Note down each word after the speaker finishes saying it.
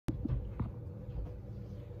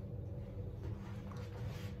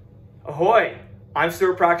Ahoy! I'm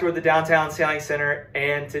Stuart Proctor with the Downtown Sailing Center,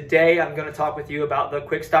 and today I'm going to talk with you about the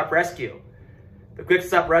Quick Stop Rescue. The Quick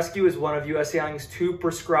Stop Rescue is one of US Sailing's 2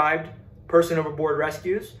 prescribed person overboard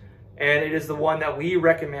rescues, and it is the one that we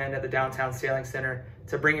recommend at the Downtown Sailing Center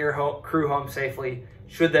to bring your crew home safely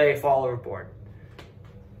should they fall overboard.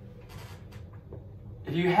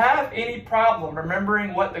 If you have any problem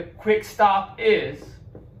remembering what the Quick Stop is,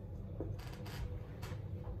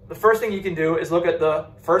 the first thing you can do is look at the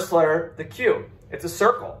first letter, the Q. It's a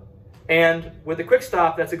circle. And with the Quick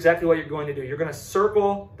Stop, that's exactly what you're going to do. You're going to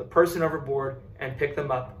circle the person overboard and pick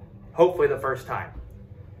them up, hopefully the first time.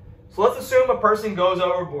 So let's assume a person goes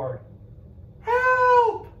overboard.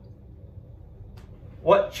 Help!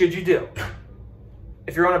 What should you do?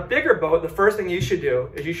 If you're on a bigger boat, the first thing you should do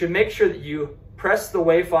is you should make sure that you press the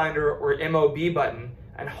wayfinder or MOB button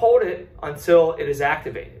and hold it until it is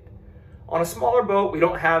activated. On a smaller boat, we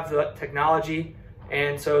don't have the technology,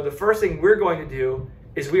 and so the first thing we're going to do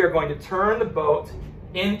is we are going to turn the boat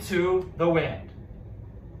into the wind.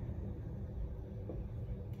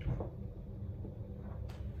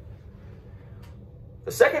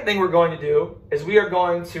 The second thing we're going to do is we are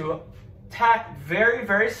going to tack very,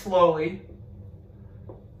 very slowly,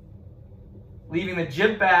 leaving the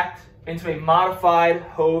jib backed into a modified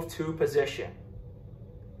hove to position.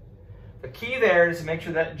 The key there is to make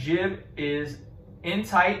sure that jib is in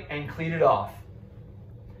tight and cleated off.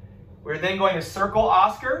 We're then going to circle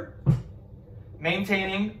Oscar,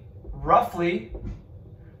 maintaining roughly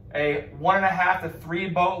a 1.5 to 3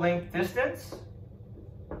 boat length distance.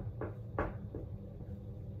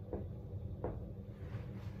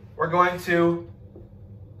 We're going to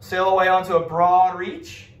sail away onto a broad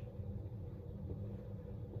reach.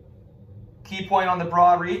 Key point on the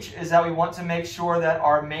broad reach is that we want to make sure that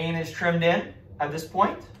our main is trimmed in at this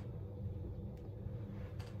point.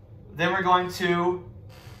 Then we're going to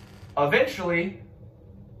eventually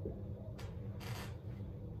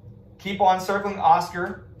keep on circling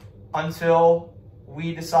Oscar until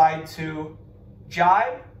we decide to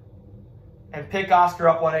jibe and pick Oscar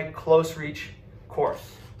up on a close reach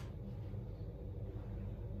course.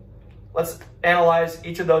 Let's analyze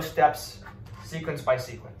each of those steps sequence by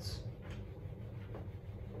sequence.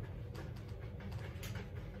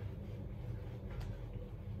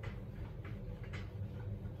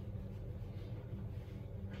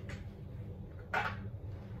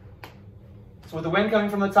 So with the wind coming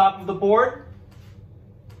from the top of the board,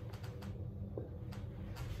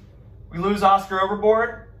 we lose Oscar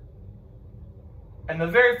overboard. And the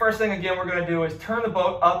very first thing, again, we're going to do is turn the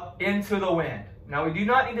boat up into the wind. Now, we do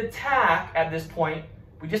not need to tack at this point.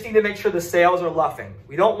 We just need to make sure the sails are luffing.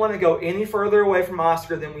 We don't want to go any further away from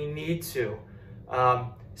Oscar than we need to.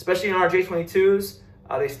 Especially in our J22s,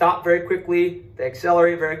 they stop very quickly. They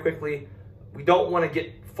accelerate very quickly. We don't want to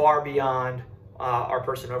get far beyond our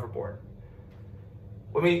person overboard.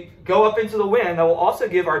 When we go up into the wind, that will also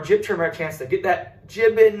give our jib trimmer a chance to get that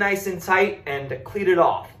jib in nice and tight and to cleat it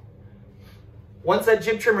off. Once that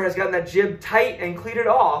jib trimmer has gotten that jib tight and cleated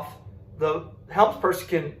off, the helmsperson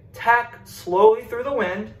can tack slowly through the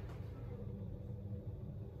wind.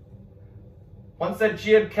 Once that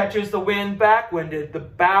jib catches the wind backwinded, the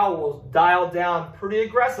bow will dial down pretty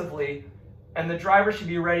aggressively, and the driver should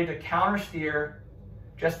be ready to counter steer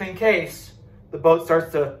just in case the boat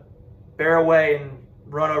starts to bear away and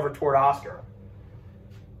run over toward Oscar.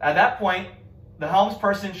 At that point, the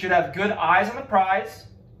helmsperson should have good eyes on the prize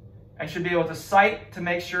and should be able to sight to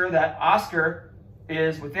make sure that Oscar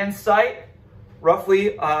is within sight, roughly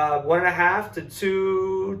 1.5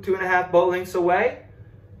 to 2.5 boat lengths away.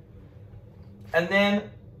 And then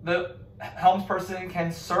the helmsperson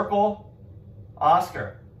can circle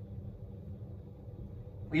Oscar,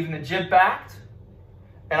 leaving the jib backed,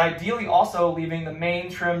 and ideally also leaving the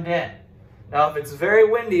main trimmed in. Now, if it's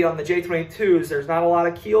very windy on the J22s, there's not a lot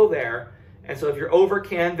of keel there. And so if you're over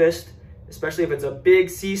canvassed, especially if it's a big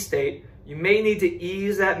sea state, you may need to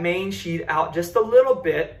ease that main sheet out just a little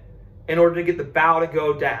bit in order to get the bow to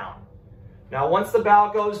go down. Now, once the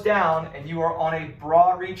bow goes down and you are on a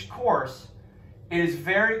broad reach course, it is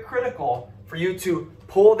very critical for you to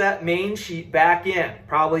pull that main sheet back in.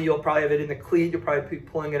 You'll probably have it in the cleat. You'll probably be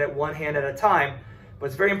pulling it at one hand at a time. But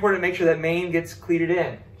it's very important to make sure that main gets cleated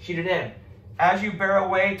in, sheeted in. As you bear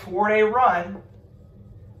away toward a run,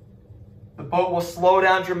 the boat will slow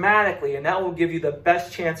down dramatically, and that will give you the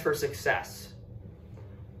best chance for success.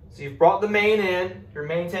 So you've brought the main in, you're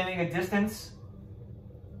maintaining a distance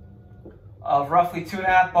of roughly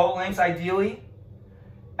 2.5 boat lengths ideally,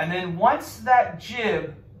 and then once that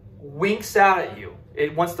jib winks out at you,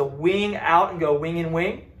 it wants to wing out and go wing and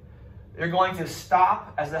wing, you're going to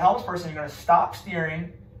stop, as the helmsperson, you're going to stop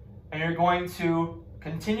steering and you're going to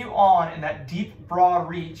continue on in that deep, broad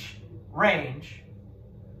reach range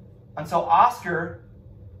until Oscar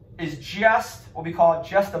is just what we call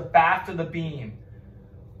just abaft of the beam.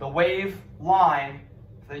 The wave line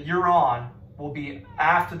that you're on will be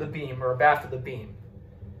aft of the beam or abaft of the beam.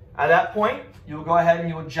 At that point, you'll go ahead and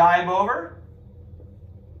you will jibe over.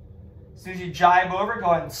 As soon as you jibe over, go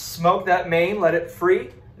ahead and smoke that main, let it free.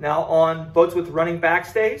 Now on boats with running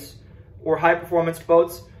backstays or high performance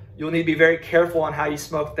boats, you'll need to be very careful on how you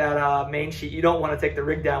smoke that main sheet. You don't want to take the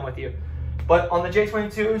rig down with you. But on the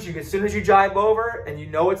J22s, as soon as you jibe over and you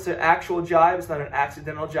know it's an actual jibe, it's not an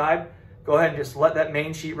accidental jibe, go ahead and just let that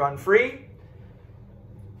main sheet run free.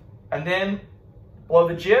 And then blow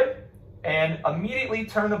the jib and immediately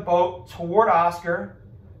turn the boat toward Oscar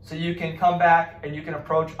so you can come back and you can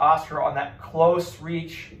approach Oscar on that close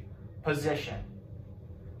reach position,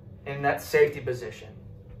 in that safety position.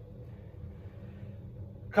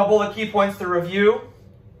 A couple of key points to review.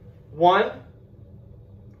 One,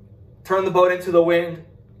 turn the boat into the wind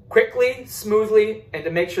quickly, smoothly, and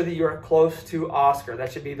to make sure that you're close to Oscar.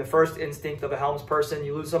 That should be the first instinct of a helms person.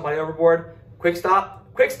 You lose somebody overboard, quick stop,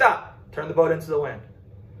 turn the boat into the wind.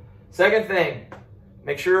 Second thing,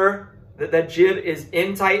 make sure that that jib is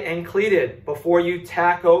in tight and cleated before you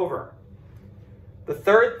tack over. The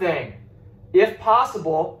third thing, if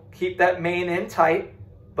possible, keep that main in tight,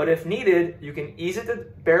 but if needed, you can ease it to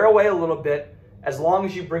bear away a little bit as long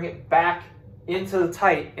as you bring it back into the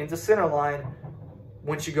tight, into center line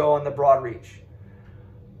once you go on the broad reach.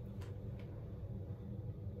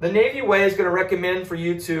 The Navy way is going to recommend for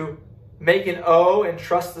you to make an O and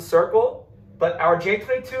trust the circle, but our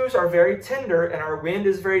J22s are very tender and our wind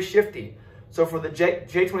is very shifty. So for the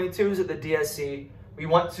J22s at the DSC, we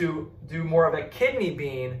want to do more of a kidney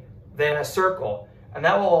bean than a circle. And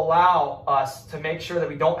that will allow us to make sure that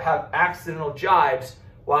we don't have accidental jibes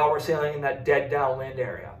while we're sailing in that dead downwind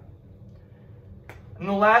area. And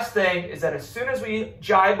the last thing is that as soon as we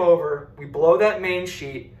jibe over, we blow that main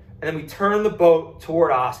sheet and then we turn the boat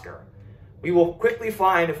toward Oscar. We will quickly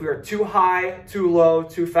find if we are too high, too low,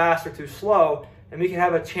 too fast, or too slow, and we can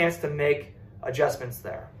have a chance to make adjustments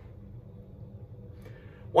there.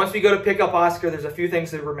 Once we go to pick up Oscar, there's a few things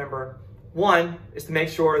to remember. One is to make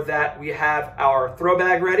sure that we have our throw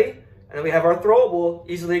bag ready and that we have our throwable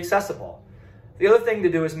easily accessible. The other thing to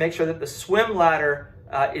do is make sure that the swim ladder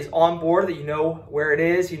is on board, that you know where it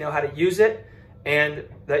is, you know how to use it, and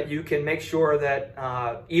that you can make sure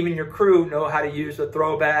that even your crew know how to use the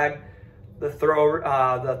throw bag, the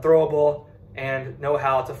throwable, and know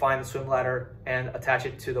how to find the swim ladder and attach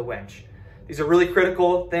it to the winch. These are really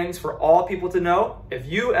critical things for all people to know. If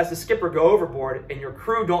you as the skipper go overboard and your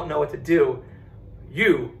crew don't know what to do,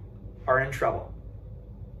 you are in trouble.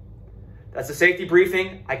 That's a safety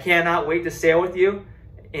briefing. I cannot wait to sail with you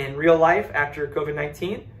in real life after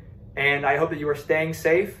COVID-19. And I hope that you are staying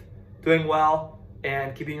safe, doing well,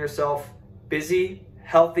 and keeping yourself busy,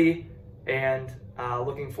 healthy, and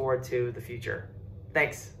looking forward to the future.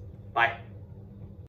 Thanks. Bye.